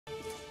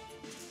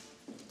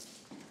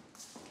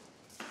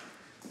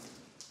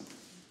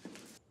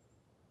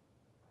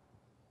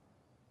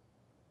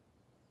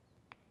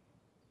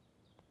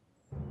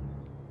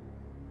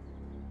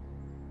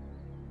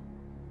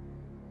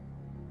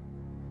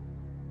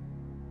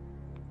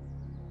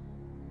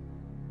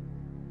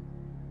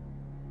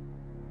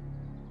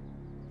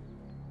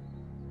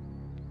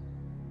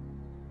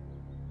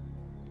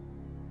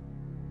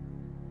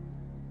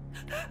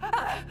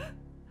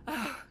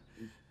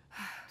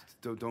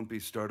Don't be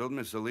startled,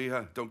 Miss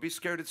Zeliha. Don't be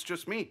scared, it's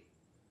just me.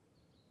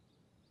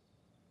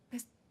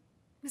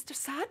 Mr.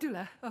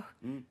 Sadullah. Oh.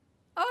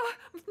 Oh,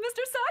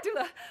 Mr.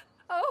 Sadullah.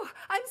 Oh,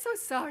 I'm so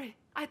sorry.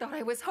 I thought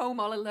I was home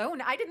all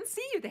alone. I didn't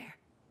see you there.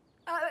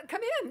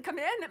 Come in, come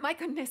in. My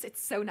goodness,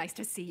 it's so nice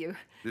to see you.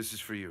 This is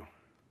for you.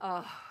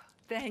 Oh,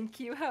 thank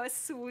you. How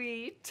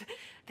sweet.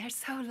 They're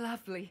so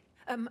lovely.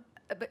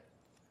 But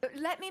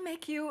let me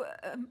make you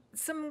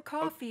some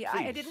coffee. Oh,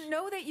 I didn't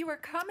know that you were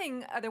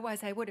coming.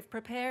 Otherwise, I would have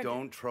prepared.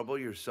 Don't trouble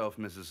yourself,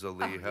 Mrs.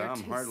 Zeliha. you're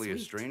I'm too hardly a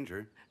sweet.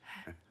 stranger.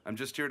 I'm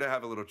just here to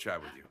have a little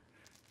chat with you.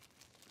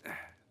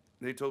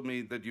 They told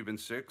me that you've been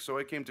sick, so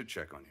I came to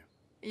check on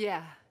you.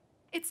 Yeah,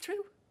 it's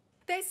true.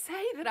 They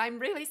say that I'm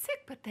really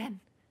sick, but then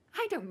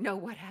I don't know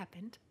what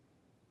happened.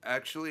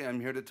 Actually,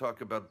 I'm here to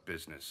talk about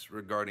business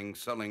regarding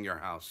selling your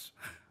house.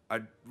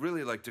 I'd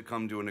really like to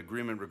come to an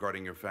agreement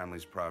regarding your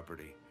family's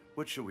property.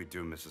 What should we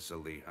do, Mrs.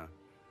 Zeliha?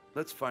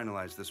 Let's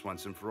finalize this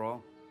once and for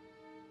all.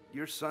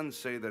 Your sons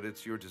say that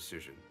it's your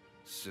decision.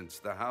 Since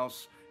the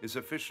house is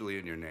officially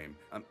in your name,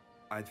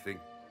 I think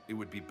it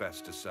would be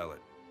best to sell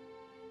it.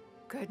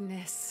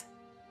 Goodness.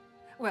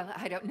 Well,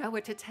 I don't know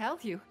what to tell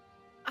you.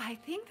 I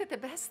think that the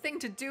best thing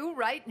to do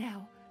right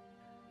now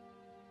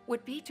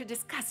would be to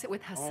discuss it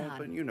with Hasan. Oh,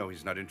 but you know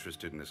he's not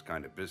interested in this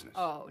kind of business.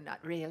 Oh, not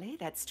really.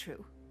 That's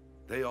true.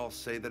 They all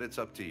say that it's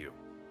up to you.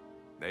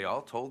 They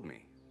all told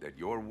me that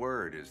your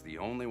word is the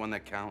only one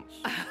that counts.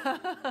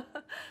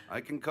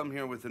 I can come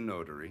here with a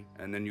notary,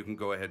 and then you can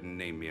go ahead and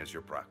name me as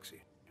your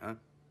proxy, huh?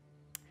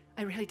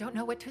 I really don't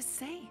know what to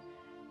say.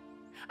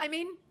 I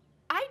mean,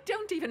 I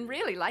don't even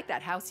really like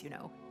that house, you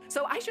know.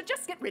 So I should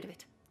just get rid of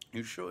it.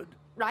 You should.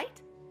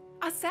 Right?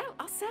 I'll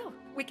sell.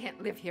 We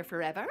can't live here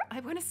forever. I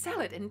want to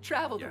sell it and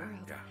travel the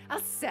world. Yeah. I'll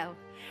sell.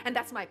 And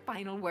that's my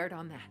final word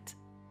on that.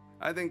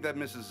 I think that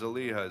Mrs.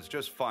 Zeliha is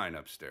just fine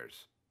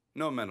upstairs.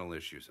 No mental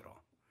issues at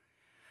all.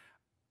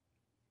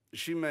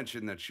 She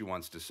mentioned that she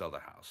wants to sell the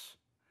house.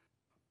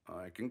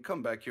 I can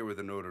come back here with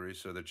a notary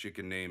so that she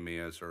can name me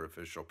as her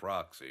official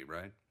proxy,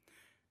 right?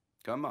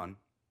 Come on.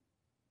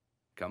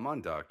 Come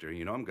on, doctor.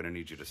 You know I'm going to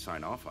need you to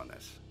sign off on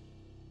this.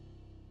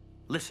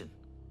 Listen,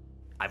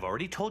 I've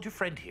already told your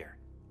friend here.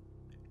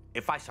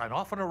 If I sign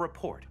off on a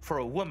report for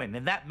a woman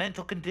in that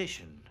mental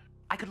condition,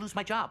 I could lose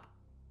my job.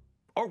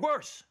 Or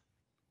worse.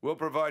 We'll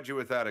provide you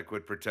with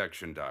adequate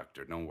protection,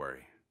 doctor. Don't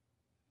worry.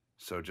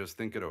 So just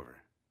think it over.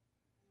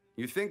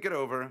 You think it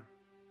over,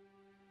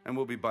 and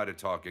we'll be by to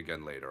talk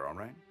again later, all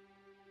right?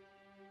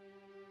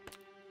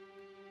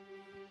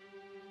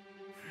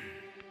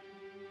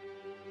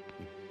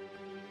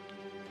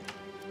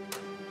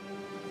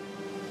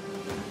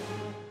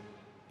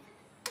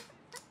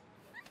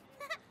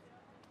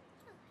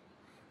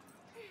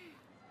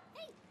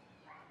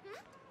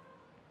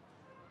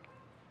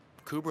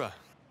 Kübra.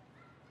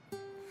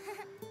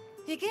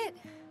 Yigit.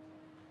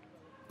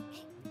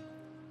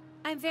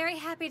 I'm very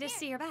happy to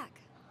see you're back.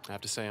 I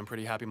have to say I'm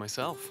pretty happy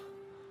myself.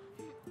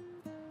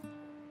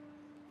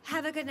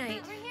 Have a good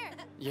night.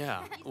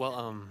 Yeah,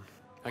 well,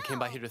 I came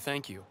by here to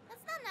thank you.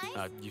 That's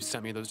not nice. You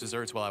sent me those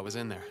desserts while I was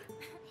in there.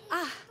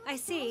 Ah, I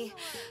see.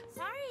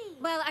 Sorry.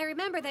 Well, I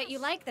remember that you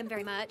like them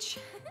very much.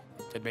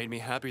 It made me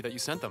happy that you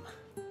sent them.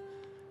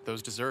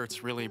 Those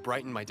desserts really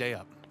brightened my day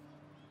up.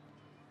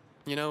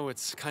 You know,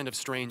 it's kind of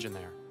strange in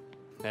there.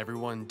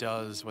 Everyone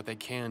does what they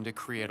can to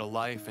create a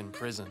life in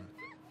prison.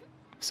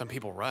 Some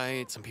people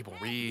write, some people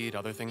read,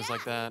 other things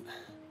like that.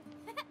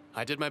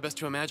 I did my best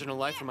to imagine a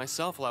life for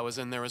myself while I was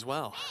in there as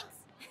well.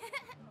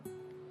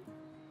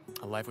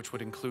 A life which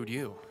would include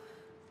you.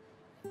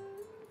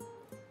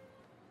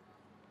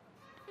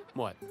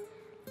 What?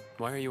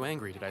 Why are you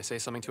angry? Did I say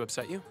something to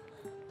upset you?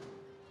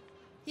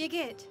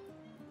 Yigit,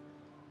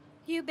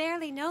 you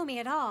barely know me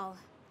at all.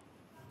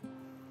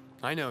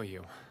 I know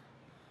you.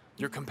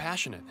 You're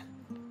compassionate.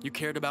 You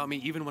cared about me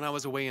even when I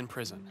was away in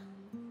prison.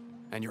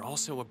 And you're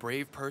also a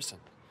brave person.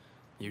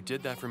 You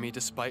did that for me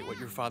despite what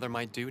your father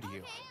might do to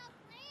you.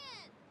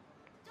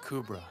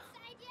 Kübra.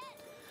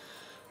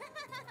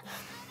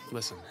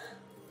 Listen,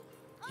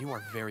 you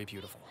are very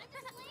beautiful.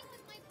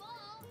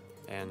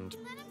 And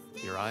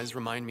your eyes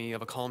remind me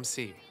of a calm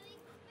sea.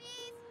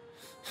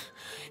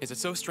 Is it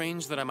so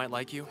strange that I might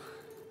like you?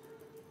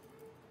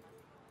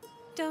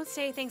 Don't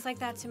say things like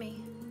that to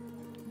me.